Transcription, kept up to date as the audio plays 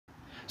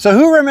So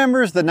who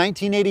remembers the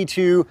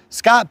 1982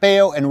 Scott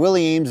Baio and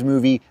Willie Ames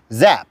movie,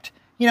 Zapped?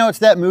 You know, it's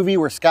that movie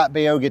where Scott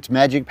Baio gets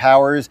magic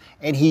powers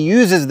and he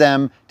uses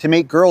them to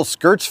make girls'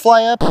 skirts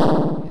fly up.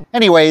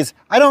 Anyways,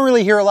 I don't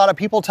really hear a lot of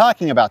people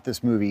talking about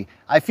this movie.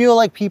 I feel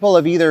like people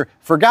have either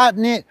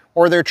forgotten it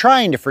or they're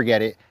trying to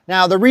forget it.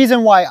 Now, the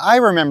reason why I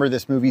remember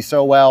this movie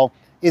so well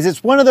is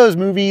it's one of those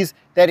movies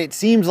that it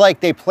seems like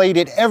they played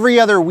it every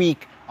other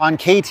week on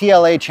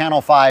KTLA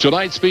Channel 5.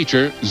 Tonight's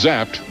feature,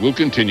 Zapped, will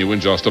continue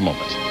in just a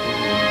moment.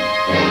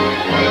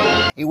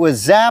 It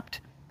was Zapped,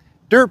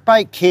 Dirt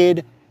Bike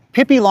Kid,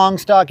 Pippi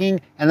Longstocking,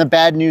 and the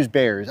Bad News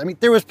Bears. I mean,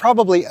 there was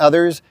probably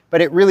others,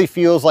 but it really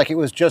feels like it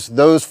was just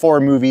those four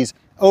movies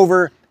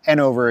over and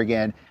over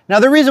again. Now,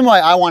 the reason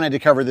why I wanted to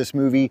cover this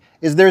movie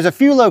is there's a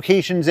few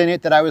locations in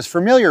it that I was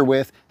familiar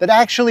with that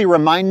actually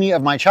remind me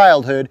of my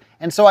childhood,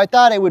 and so I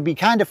thought it would be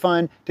kind of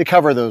fun to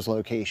cover those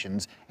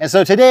locations. And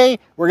so today,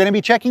 we're going to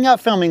be checking out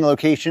filming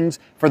locations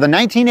for the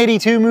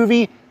 1982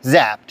 movie,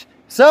 Zapped.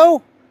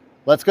 So,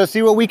 let's go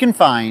see what we can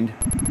find.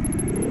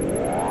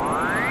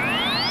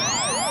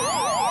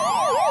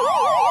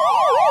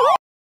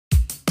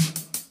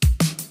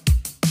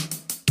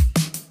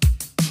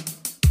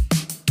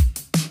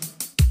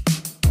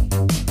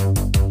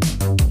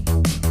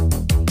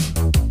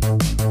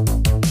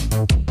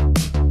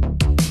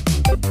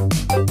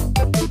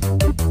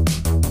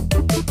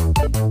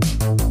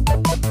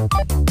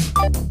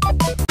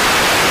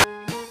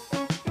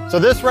 So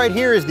this right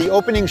here is the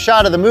opening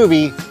shot of the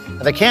movie.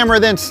 The camera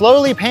then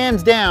slowly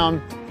pans down,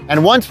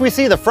 and once we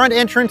see the front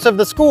entrance of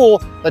the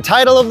school, the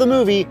title of the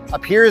movie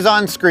appears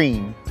on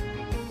screen.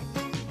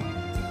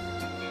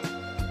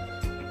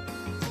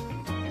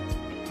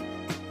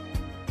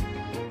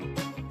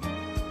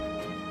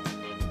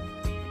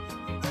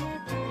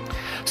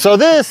 So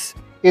this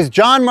is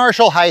John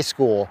Marshall High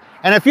School.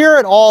 And if you're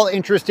at all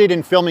interested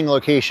in filming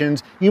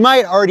locations, you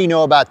might already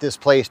know about this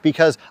place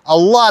because a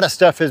lot of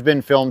stuff has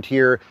been filmed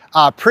here.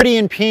 Pretty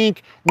in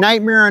Pink,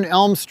 Nightmare on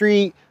Elm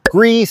Street,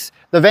 Grease,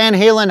 the Van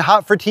Halen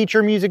Hot for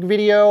Teacher music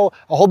video,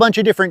 a whole bunch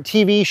of different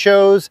TV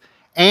shows,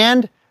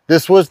 and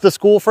this was the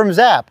school from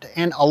Zapped.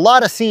 And a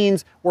lot of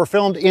scenes were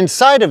filmed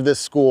inside of this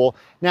school.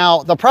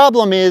 Now, the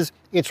problem is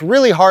it's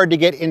really hard to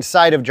get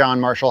inside of John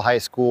Marshall High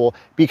School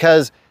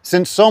because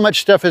since so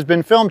much stuff has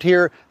been filmed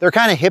here, they're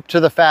kind of hip to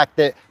the fact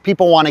that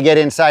people want to get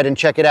inside and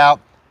check it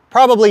out.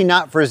 Probably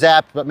not for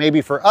Zapped, but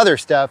maybe for other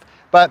stuff.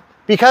 But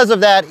because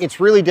of that, it's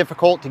really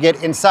difficult to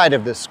get inside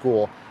of this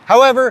school.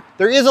 However,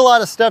 there is a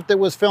lot of stuff that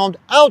was filmed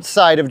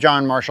outside of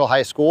John Marshall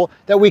High School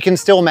that we can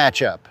still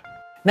match up.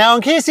 Now,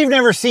 in case you've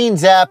never seen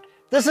Zapped,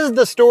 this is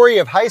the story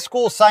of high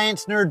school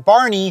science nerd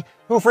Barney,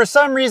 who for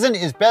some reason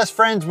is best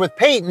friends with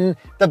Peyton,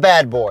 the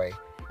bad boy.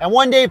 And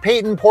one day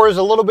Peyton pours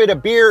a little bit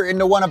of beer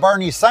into one of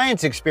Barney's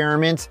science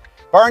experiments.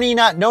 Barney,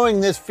 not knowing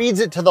this, feeds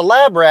it to the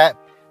lab rat.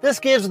 This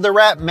gives the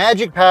rat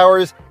magic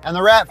powers, and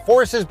the rat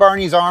forces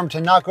Barney's arm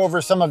to knock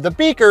over some of the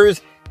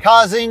beakers,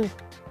 causing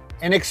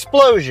an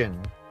explosion.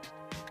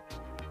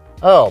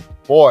 Oh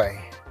boy.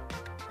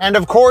 And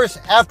of course,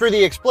 after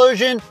the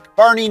explosion,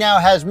 Barney now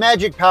has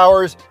magic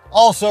powers,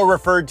 also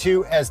referred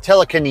to as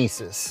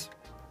telekinesis.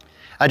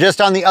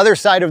 Just on the other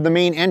side of the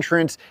main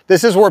entrance,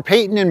 this is where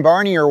Peyton and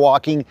Barney are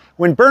walking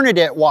when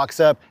Bernadette walks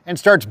up and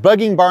starts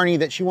bugging Barney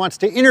that she wants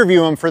to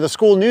interview him for the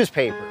school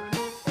newspaper.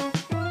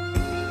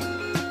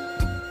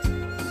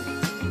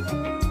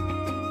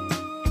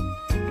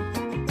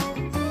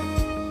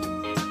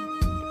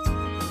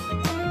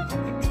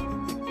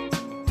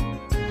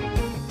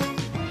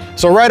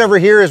 So right over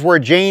here is where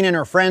Jane and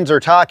her friends are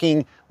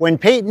talking when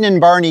Peyton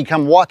and Barney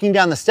come walking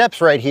down the steps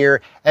right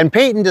here, and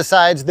Peyton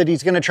decides that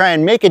he's gonna try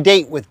and make a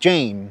date with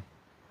Jane.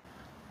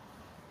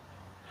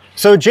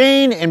 So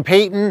Jane and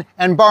Peyton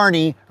and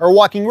Barney are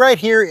walking right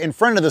here in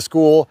front of the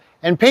school,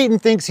 and Peyton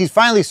thinks he's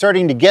finally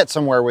starting to get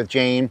somewhere with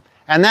Jane,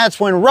 and that's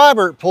when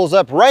Robert pulls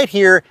up right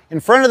here in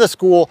front of the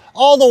school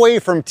all the way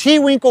from T.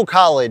 Winkle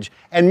College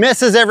and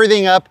messes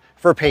everything up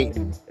for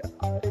Peyton.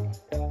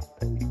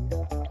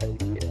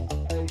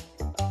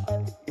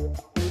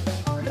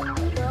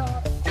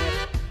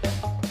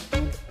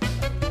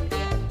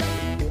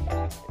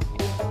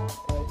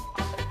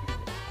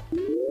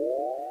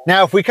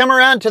 Now, if we come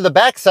around to the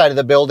back side of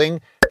the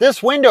building,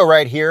 this window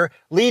right here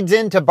leads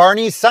into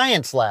Barney's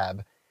science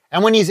lab.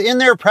 And when he's in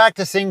there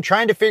practicing,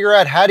 trying to figure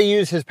out how to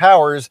use his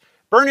powers,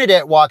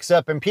 Bernadette walks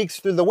up and peeks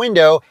through the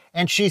window,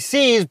 and she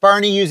sees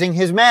Barney using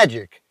his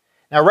magic.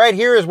 Now, right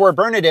here is where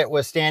Bernadette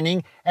was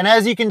standing, and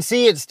as you can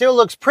see, it still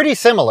looks pretty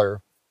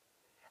similar.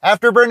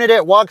 After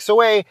Bernadette walks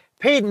away,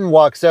 Peyton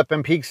walks up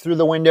and peeks through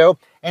the window,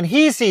 and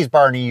he sees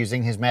Barney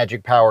using his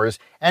magic powers,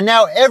 and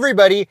now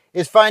everybody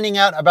is finding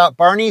out about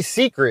Barney's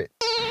secret.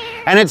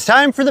 And it's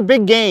time for the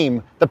big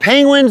game, the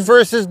Penguins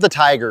versus the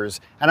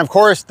Tigers. And of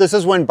course, this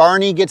is when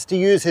Barney gets to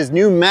use his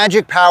new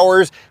magic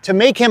powers to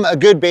make him a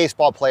good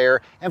baseball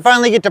player and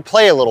finally get to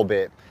play a little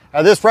bit.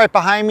 Now, this right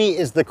behind me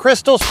is the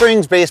Crystal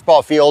Springs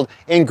baseball field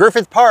in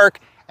Griffith Park,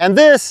 and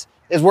this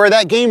is where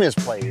that game is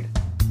played.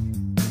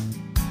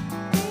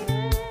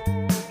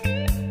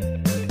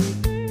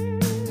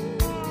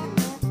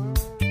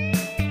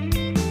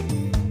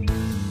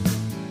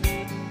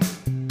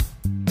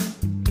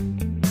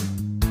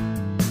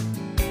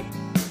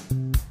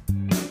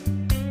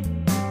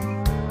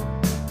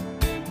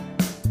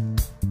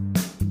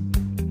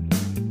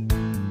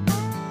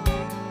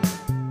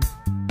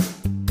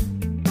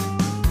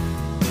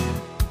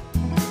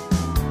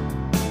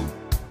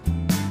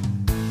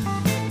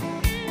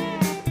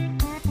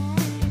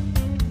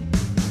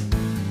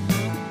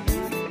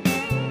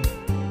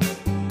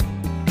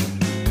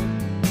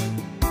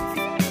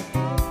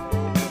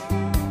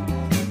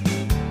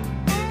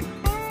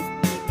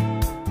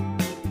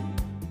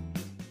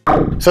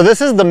 So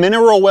this is the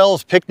Mineral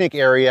Wells picnic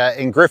area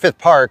in Griffith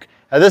Park.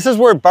 This is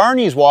where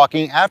Barney's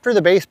walking after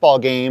the baseball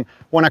game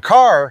when a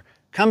car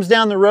comes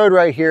down the road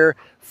right here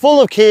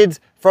full of kids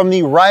from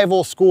the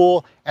rival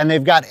school, and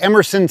they've got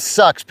Emerson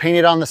Sucks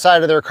painted on the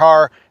side of their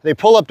car. They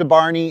pull up to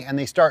Barney and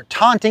they start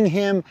taunting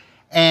him,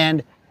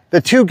 and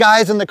the two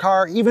guys in the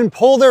car even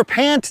pull their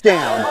pants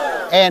down.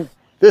 And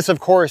this, of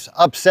course,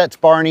 upsets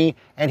Barney,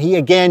 and he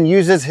again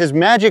uses his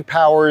magic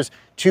powers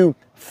to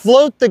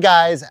float the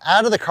guys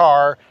out of the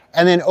car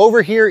and then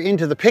over here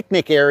into the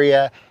picnic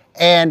area,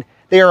 and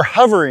they are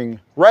hovering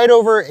right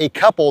over a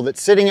couple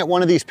that's sitting at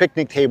one of these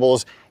picnic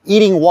tables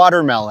eating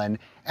watermelon.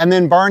 And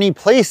then Barney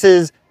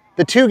places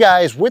the two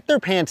guys with their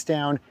pants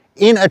down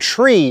in a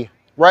tree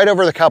right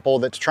over the couple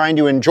that's trying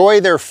to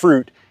enjoy their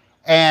fruit.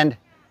 And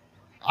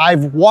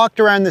I've walked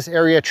around this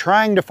area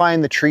trying to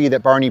find the tree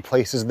that Barney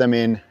places them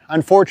in.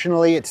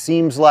 Unfortunately, it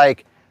seems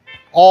like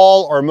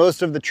all or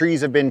most of the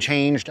trees have been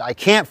changed. I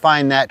can't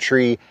find that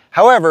tree.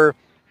 However,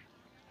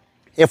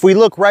 if we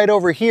look right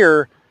over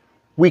here,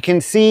 we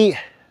can see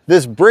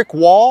this brick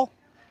wall.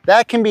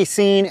 That can be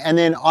seen, and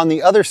then on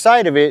the other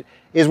side of it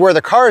is where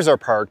the cars are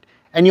parked.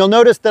 And you'll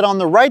notice that on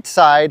the right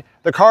side,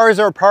 the cars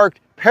are parked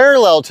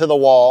parallel to the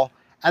wall,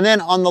 and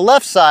then on the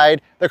left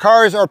side, the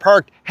cars are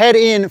parked head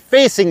in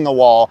facing the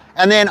wall.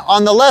 And then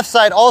on the left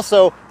side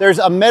also, there's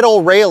a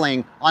metal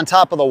railing on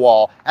top of the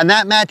wall, and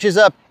that matches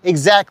up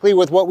exactly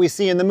with what we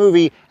see in the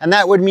movie, and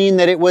that would mean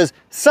that it was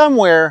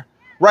somewhere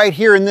right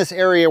here in this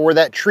area where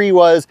that tree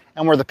was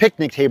and where the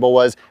picnic table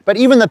was. But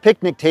even the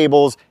picnic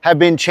tables have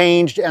been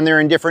changed and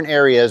they're in different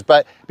areas.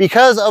 But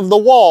because of the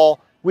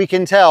wall, we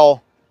can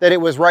tell that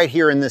it was right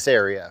here in this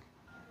area.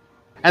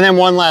 And then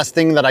one last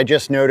thing that I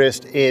just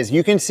noticed is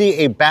you can see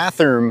a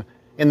bathroom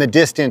in the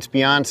distance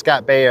beyond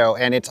Scott Baio,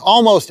 and it's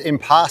almost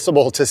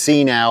impossible to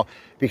see now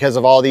because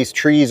of all these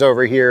trees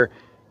over here.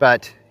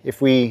 But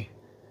if we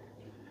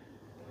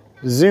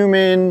zoom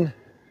in,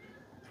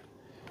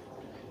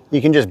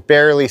 you can just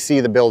barely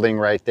see the building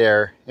right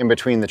there in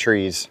between the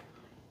trees.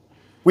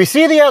 We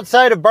see the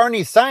outside of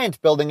Barney's science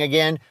building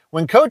again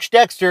when Coach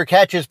Dexter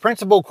catches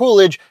Principal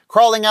Coolidge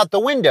crawling out the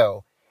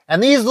window.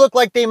 And these look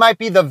like they might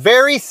be the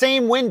very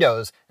same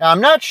windows. Now, I'm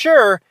not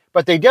sure,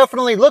 but they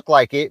definitely look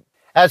like it.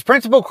 As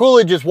Principal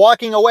Coolidge is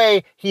walking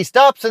away, he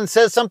stops and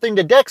says something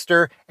to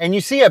Dexter, and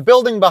you see a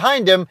building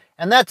behind him,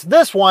 and that's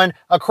this one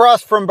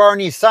across from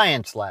Barney's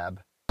science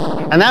lab.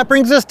 And that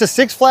brings us to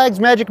Six Flags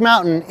Magic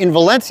Mountain in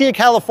Valencia,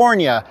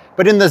 California.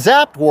 But in the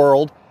Zapped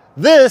world,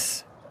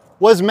 this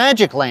was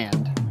Magic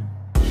Land.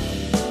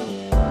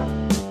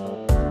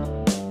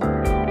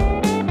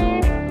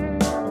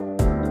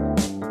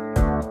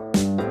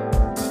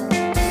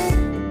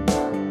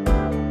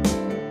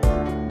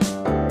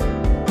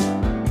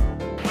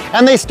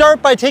 And they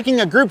start by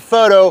taking a group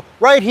photo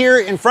right here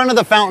in front of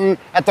the fountain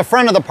at the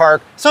front of the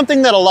park,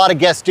 something that a lot of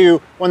guests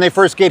do when they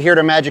first get here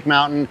to Magic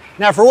Mountain.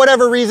 Now, for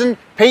whatever reason,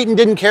 Peyton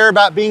didn't care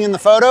about being in the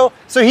photo,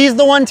 so he's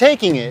the one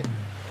taking it.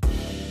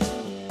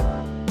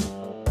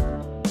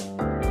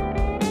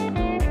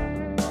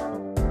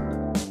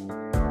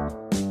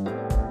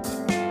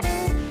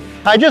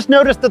 I just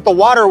noticed that the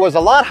water was a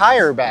lot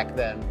higher back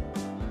then.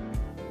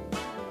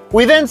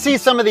 We then see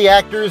some of the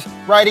actors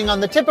riding on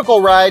the typical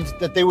rides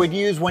that they would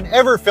use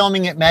whenever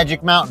filming at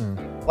Magic Mountain,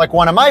 like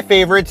one of my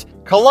favorites,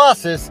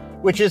 Colossus,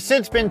 which has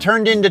since been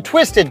turned into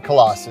Twisted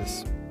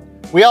Colossus.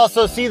 We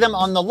also see them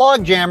on the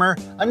Log Jammer,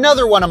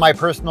 another one of my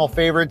personal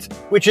favorites,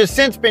 which has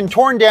since been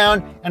torn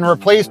down and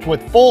replaced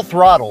with Full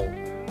Throttle.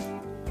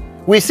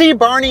 We see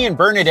Barney and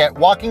Bernadette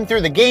walking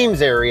through the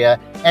games area,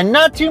 and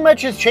not too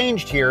much has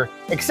changed here,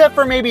 except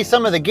for maybe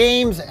some of the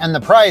games and the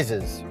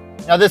prizes.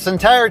 Now, this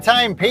entire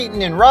time,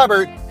 Peyton and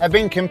Robert have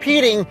been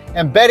competing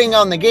and betting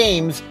on the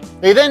games.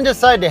 They then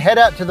decide to head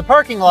out to the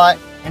parking lot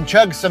and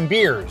chug some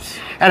beers.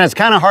 And it's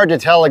kind of hard to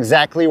tell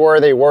exactly where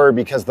they were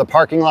because the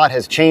parking lot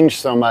has changed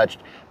so much,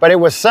 but it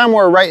was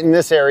somewhere right in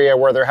this area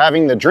where they're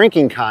having the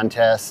drinking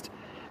contest.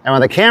 And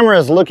when the camera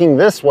is looking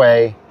this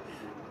way,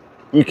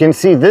 you can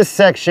see this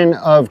section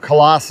of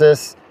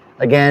Colossus,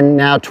 again,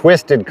 now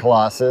Twisted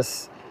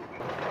Colossus.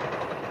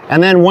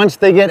 And then once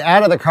they get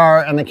out of the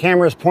car and the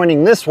camera is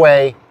pointing this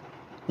way,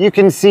 you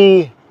can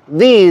see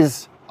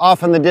these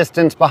off in the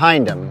distance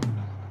behind them.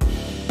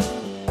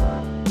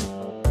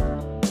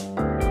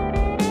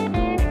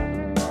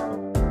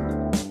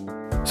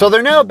 So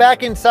they're now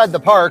back inside the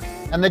park,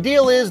 and the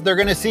deal is they're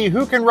gonna see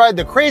who can ride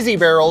the crazy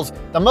barrels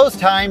the most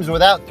times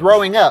without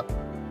throwing up.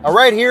 Now,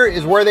 right here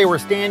is where they were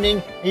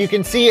standing, and you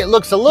can see it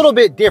looks a little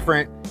bit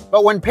different,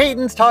 but when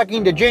Peyton's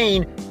talking to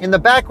Jane, in the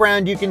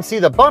background you can see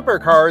the bumper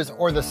cars,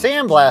 or the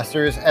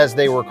sandblasters as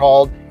they were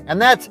called,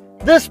 and that's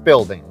this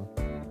building.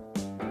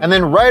 And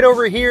then right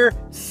over here,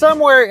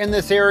 somewhere in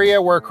this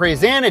area where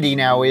Crazanity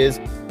now is,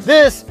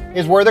 this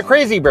is where the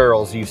crazy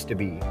barrels used to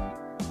be.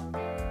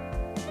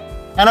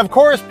 And of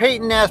course,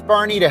 Peyton asked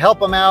Barney to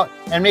help him out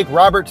and make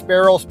Robert's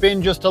barrel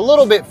spin just a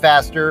little bit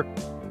faster.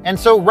 And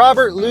so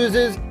Robert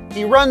loses,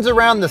 he runs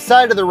around the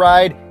side of the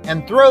ride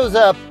and throws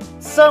up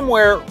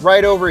somewhere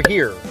right over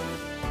here.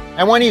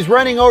 And when he's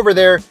running over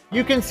there,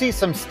 you can see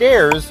some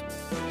stairs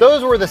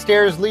those were the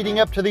stairs leading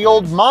up to the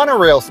old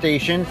monorail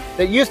station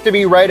that used to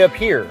be right up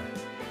here.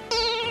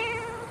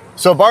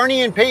 So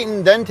Barney and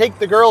Peyton then take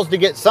the girls to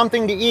get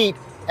something to eat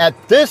at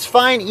this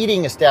fine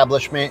eating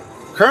establishment,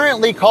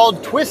 currently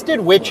called Twisted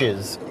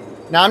Witches.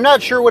 Now, I'm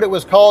not sure what it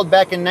was called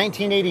back in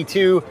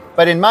 1982,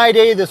 but in my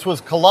day, this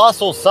was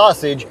Colossal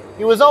Sausage.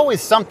 It was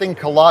always something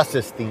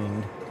Colossus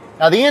themed.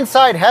 Now, the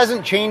inside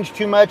hasn't changed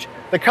too much.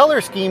 The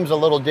color scheme's a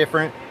little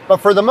different, but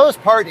for the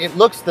most part, it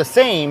looks the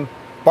same.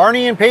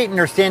 Barney and Peyton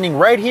are standing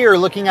right here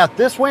looking out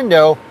this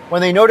window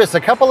when they notice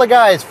a couple of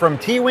guys from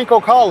T. Winkle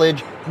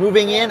College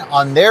moving in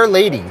on their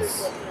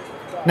ladies.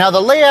 Now,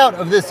 the layout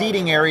of this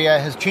eating area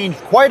has changed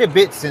quite a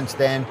bit since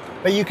then,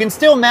 but you can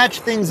still match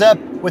things up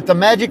with the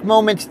Magic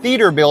Moments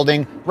Theater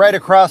building right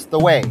across the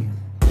way.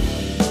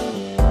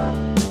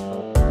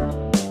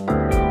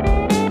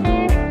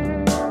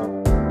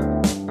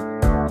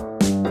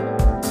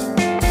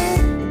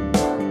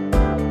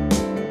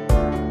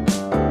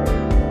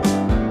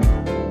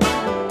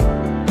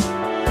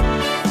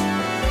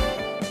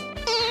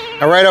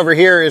 Now, right over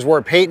here is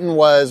where Peyton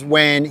was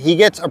when he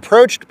gets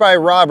approached by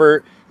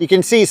Robert. You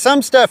can see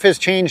some stuff has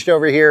changed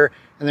over here,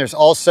 and there's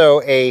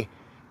also a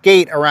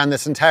gate around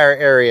this entire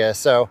area,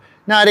 so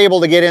not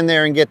able to get in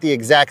there and get the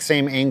exact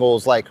same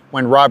angles like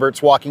when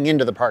Robert's walking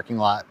into the parking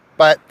lot,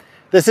 but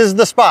this is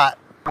the spot.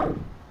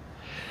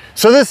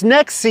 So this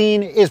next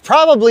scene is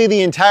probably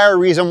the entire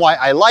reason why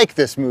I like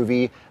this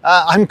movie.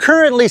 I'm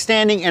currently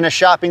standing in a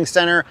shopping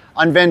center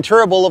on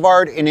Ventura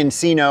Boulevard in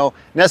Encino,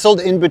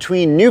 nestled in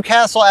between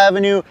Newcastle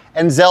Avenue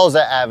and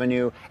Zelza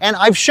Avenue. And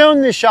I've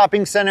shown this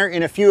shopping center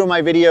in a few of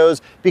my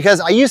videos because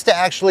I used to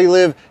actually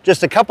live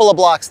just a couple of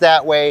blocks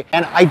that way.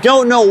 And I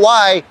don't know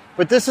why,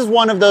 but this is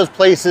one of those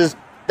places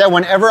that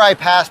whenever I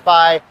pass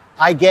by,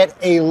 I get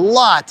a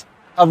lot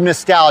of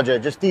nostalgia.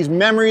 Just these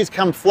memories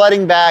come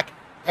flooding back.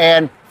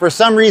 And for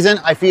some reason,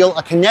 I feel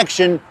a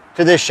connection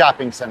to this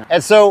shopping center.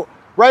 And so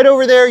right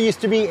over there used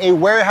to be a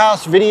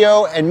warehouse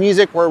video and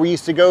music where we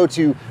used to go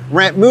to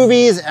rent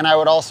movies, and I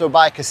would also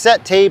buy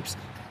cassette tapes.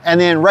 And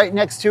then right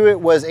next to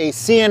it was a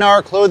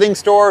CNR clothing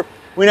store.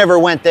 We never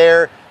went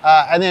there.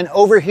 And then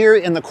over here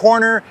in the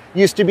corner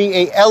used to be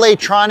a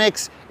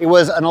LA-tronics. It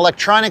was an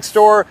electronics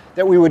store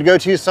that we would go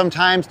to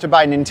sometimes to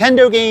buy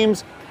Nintendo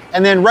games.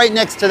 And then right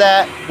next to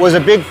that was a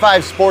Big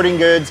Five Sporting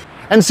Goods.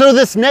 And so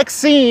this next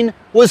scene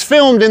was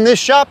filmed in this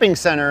shopping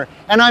center,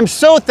 and I'm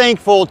so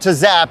thankful to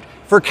Zapped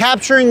for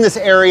capturing this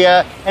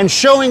area and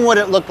showing what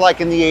it looked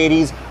like in the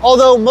 80s.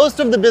 Although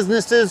most of the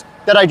businesses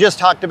that I just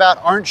talked about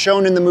aren't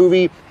shown in the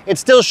movie, it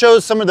still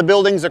shows some of the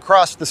buildings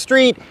across the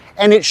street,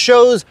 and it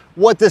shows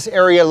what this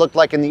area looked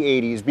like in the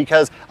 80s,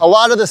 because a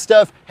lot of the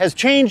stuff has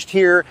changed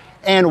here,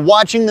 and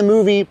watching the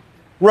movie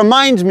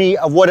reminds me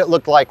of what it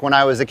looked like when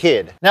I was a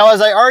kid. Now,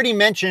 as I already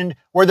mentioned,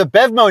 where the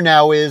Bevmo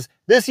now is,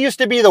 this used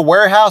to be the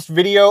warehouse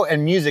video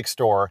and music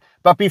store,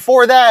 but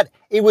before that,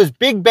 it was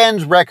Big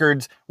Ben's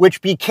Records,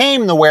 which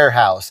became the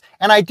warehouse.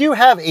 And I do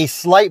have a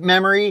slight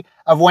memory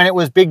of when it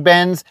was Big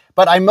Ben's,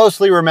 but I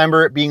mostly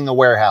remember it being the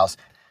warehouse.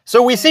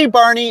 So we see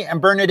Barney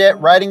and Bernadette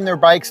riding their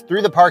bikes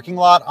through the parking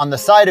lot on the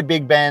side of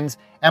Big Ben's,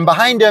 and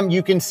behind them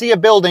you can see a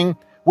building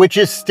which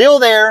is still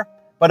there,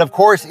 but of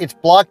course it's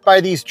blocked by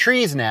these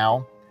trees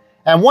now.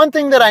 And one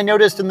thing that I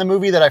noticed in the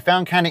movie that I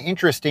found kind of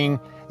interesting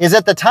is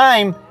at the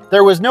time,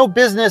 there was no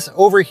business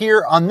over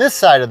here on this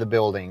side of the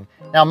building.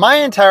 Now, my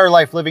entire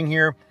life living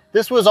here,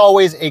 this was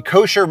always a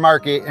kosher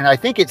market, and I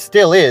think it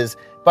still is,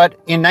 but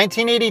in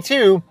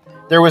 1982,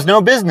 there was no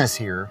business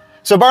here.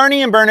 So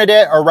Barney and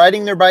Bernadette are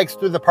riding their bikes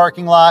through the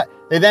parking lot.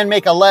 They then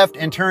make a left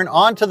and turn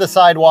onto the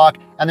sidewalk,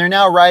 and they're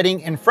now riding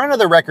in front of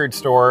the record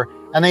store,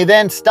 and they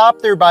then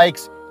stop their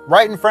bikes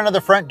right in front of the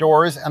front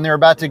doors, and they're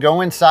about to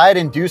go inside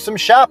and do some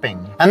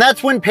shopping. And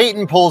that's when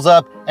Peyton pulls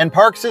up and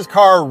parks his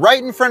car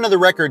right in front of the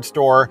record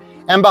store,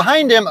 and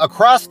behind him,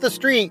 across the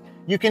street,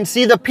 you can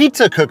see the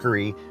pizza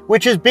cookery,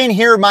 which has been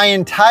here my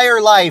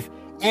entire life,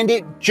 and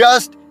it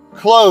just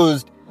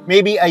closed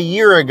maybe a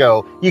year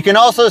ago. You can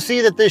also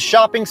see that this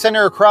shopping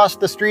center across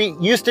the street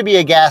used to be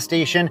a gas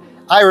station.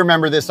 I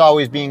remember this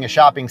always being a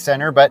shopping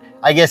center, but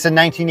I guess in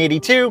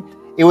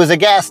 1982, it was a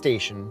gas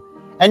station.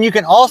 And you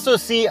can also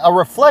see a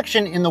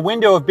reflection in the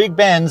window of Big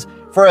Ben's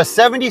for a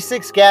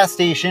 76 gas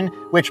station,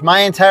 which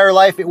my entire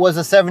life it was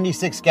a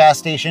 76 gas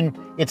station.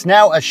 It's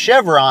now a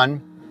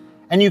Chevron.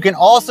 And you can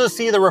also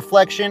see the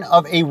reflection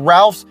of a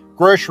Ralph's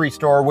grocery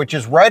store, which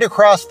is right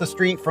across the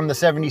street from the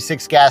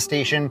 76 gas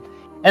station.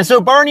 And so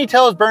Barney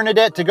tells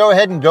Bernadette to go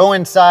ahead and go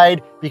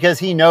inside because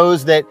he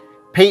knows that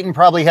Peyton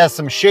probably has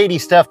some shady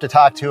stuff to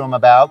talk to him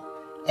about.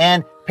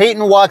 And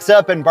Peyton walks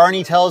up and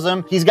Barney tells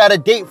him he's got a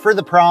date for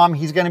the prom.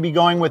 He's going to be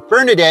going with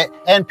Bernadette,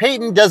 and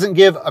Peyton doesn't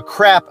give a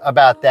crap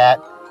about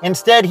that.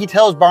 Instead, he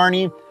tells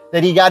Barney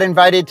that he got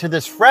invited to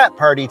this frat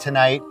party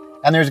tonight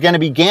and there's going to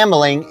be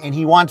gambling, and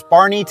he wants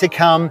Barney to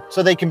come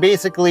so they can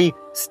basically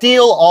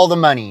steal all the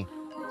money.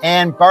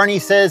 And Barney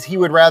says he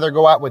would rather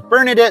go out with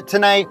Bernadette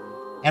tonight,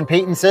 and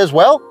Peyton says,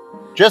 well,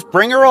 just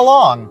bring her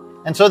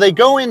along. And so they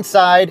go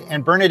inside,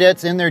 and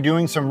Bernadette's in there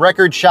doing some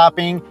record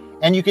shopping,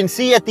 And you can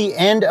see at the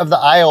end of the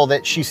aisle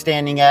that she's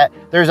standing at,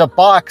 there's a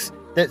box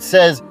that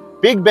says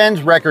Big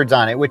Ben's Records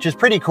on it, which is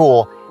pretty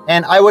cool.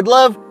 And I would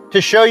love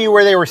to show you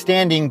where they were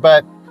standing,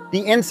 but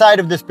the inside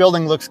of this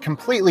building looks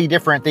completely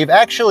different. They've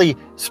actually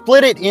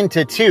split it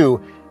into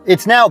two.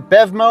 It's now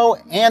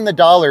Bevmo and the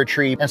Dollar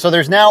Tree. And so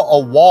there's now a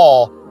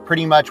wall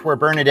pretty much where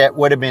Bernadette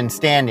would have been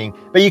standing.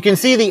 But you can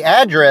see the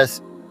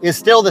address is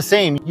still the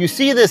same. You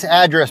see this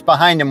address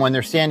behind them when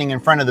they're standing in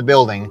front of the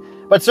building.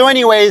 But so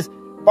anyways,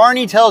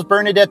 Barney tells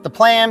Bernadette the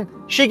plan.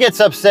 She gets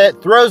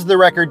upset, throws the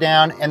record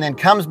down, and then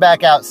comes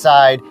back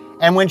outside.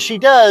 And when she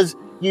does,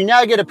 you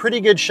now get a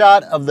pretty good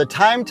shot of the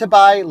Time to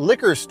Buy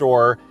liquor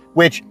store,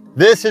 which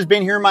this has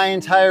been here my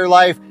entire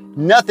life.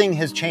 Nothing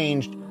has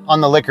changed on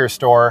the liquor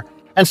store.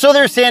 And so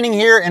they're standing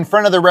here in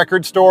front of the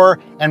record store,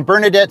 and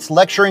Bernadette's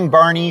lecturing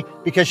Barney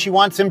because she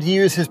wants him to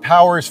use his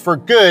powers for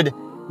good,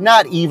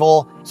 not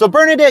evil. So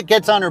Bernadette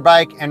gets on her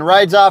bike and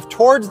rides off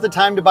towards the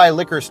Time to Buy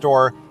liquor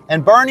store,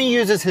 and Barney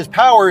uses his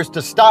powers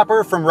to stop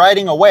her from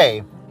riding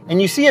away.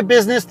 And you see a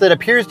business that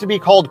appears to be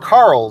called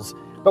Carl's,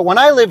 but when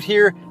I lived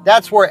here,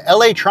 that's where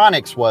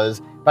LA-Tronics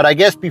was, but I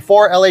guess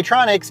before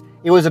LA-Tronics,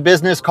 it was a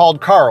business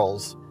called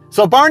Carl's.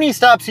 So Barney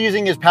stops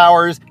using his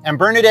powers, and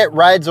Bernadette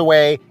rides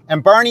away,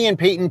 and Barney and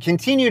Peyton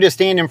continue to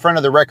stand in front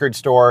of the record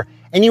store.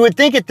 And you would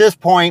think at this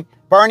point,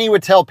 Barney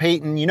would tell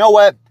Peyton, you know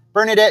what?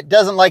 Bernadette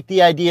doesn't like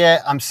the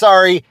idea. I'm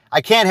sorry,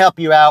 I can't help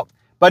you out.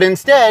 But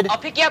instead, I'll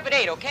pick you up at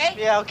 8, okay?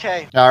 Yeah,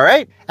 okay. All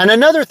right. And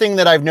another thing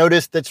that I've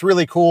noticed that's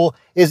really cool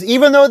is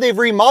even though they've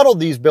remodeled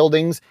these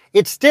buildings,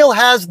 it still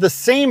has the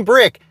same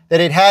brick that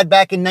it had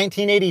back in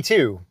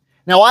 1982.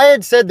 Now, I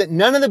had said that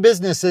none of the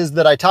businesses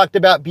that I talked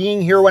about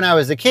being here when I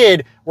was a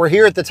kid were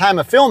here at the time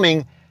of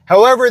filming.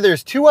 However,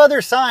 there's two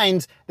other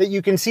signs that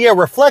you can see a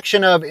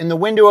reflection of in the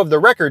window of the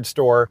record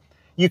store.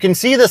 You can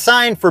see the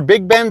sign for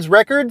Big Ben's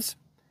Records,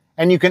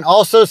 and you can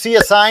also see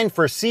a sign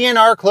for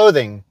CNR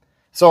Clothing.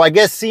 So I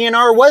guess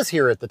CNR was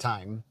here at the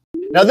time.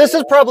 Now, this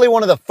is probably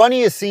one of the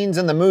funniest scenes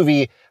in the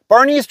movie.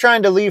 Barney's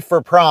trying to leave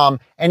for prom,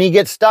 and he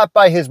gets stopped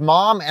by his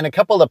mom and a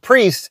couple of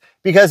priests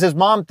because his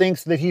mom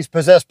thinks that he's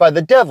possessed by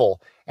the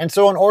devil. And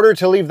so in order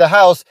to leave the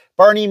house,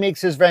 Barney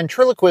makes his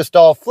ventriloquist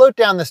doll float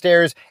down the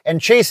stairs and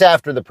chase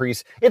after the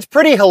priest. It's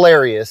pretty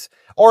hilarious.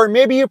 Or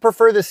maybe you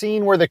prefer the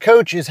scene where the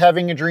coach is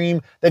having a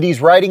dream that he's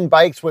riding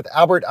bikes with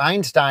Albert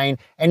Einstein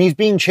and he's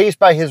being chased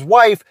by his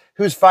wife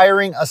who's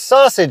firing a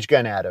sausage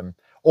gun at him.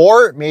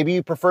 Or maybe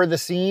you prefer the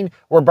scene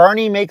where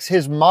Barney makes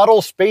his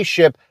model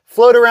spaceship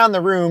float around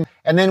the room,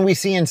 and then we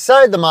see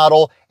inside the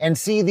model and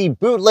see the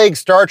bootleg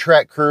Star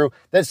Trek crew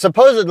that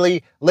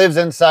supposedly lives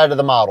inside of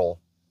the model.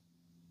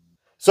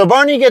 So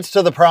Barney gets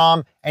to the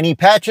prom and he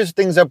patches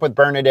things up with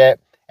Bernadette,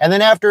 and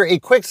then after a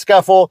quick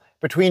scuffle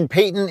between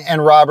Peyton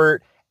and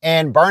Robert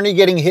and Barney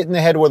getting hit in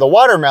the head with a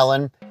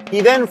watermelon,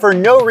 he then for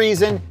no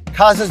reason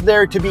causes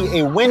there to be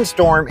a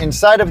windstorm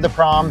inside of the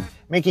prom,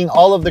 making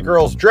all of the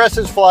girls'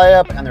 dresses fly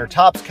up and their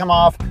tops come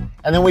off.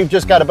 And then we've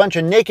just got a bunch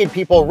of naked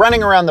people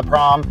running around the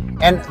prom.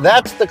 And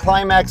that's the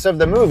climax of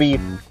the movie.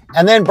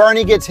 And then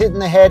Barney gets hit in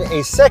the head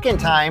a second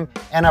time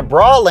and a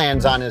bra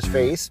lands on his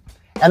face.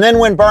 And then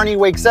when Barney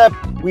wakes up,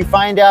 we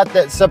find out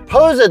that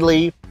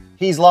supposedly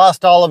he's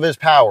lost all of his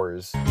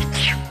powers.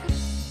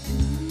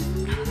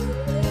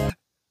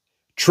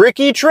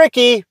 Tricky,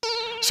 tricky.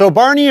 So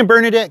Barney and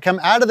Bernadette come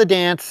out of the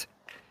dance,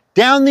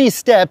 down these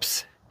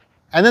steps,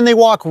 and then they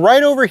walk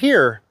right over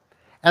here.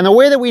 And the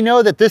way that we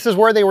know that this is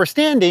where they were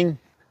standing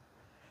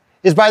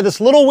is by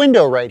this little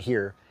window right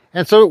here.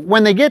 And so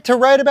when they get to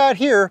right about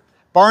here,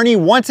 Barney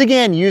once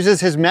again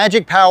uses his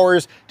magic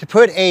powers to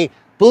put a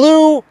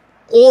blue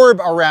orb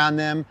around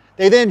them.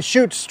 They then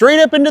shoot straight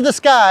up into the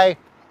sky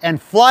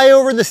and fly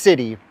over the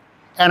city.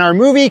 And our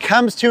movie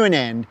comes to an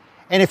end.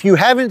 And if you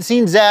haven't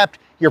seen Zapped,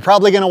 you're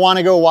probably gonna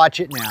wanna go watch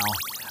it now.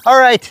 All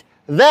right,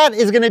 that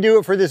is gonna do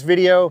it for this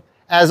video.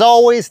 As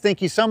always,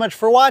 thank you so much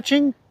for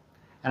watching,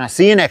 and I'll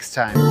see you next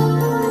time.